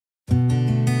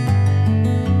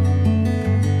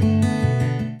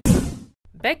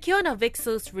Baek Hyun of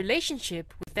EXO's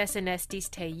relationship with SNSD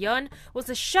Tae Yeon was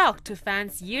a shock to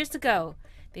fans years ago.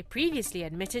 They previously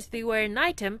admitted they were an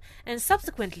item and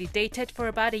subsequently dated for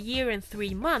about a year and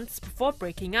 3 months before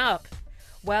breaking up.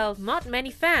 Well, not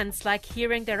many fans like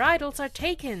hearing their idols are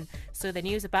taken, so the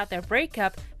news about their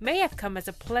breakup may have come as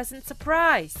a pleasant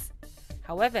surprise.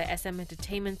 However, SM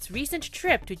Entertainment's recent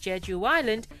trip to Jeju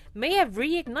Island may have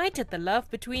reignited the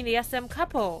love between the SM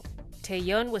couple. Tae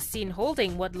Yeon was seen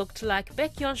holding what looked like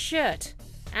Baek Hyun's shirt.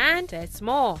 And there's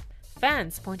more.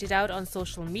 Fans pointed out on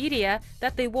social media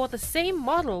that they wore the same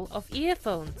model of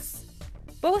earphones.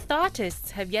 Both artists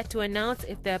have yet to announce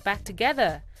if they're back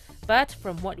together, but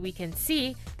from what we can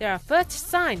see, there are first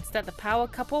signs that the power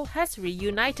couple has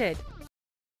reunited.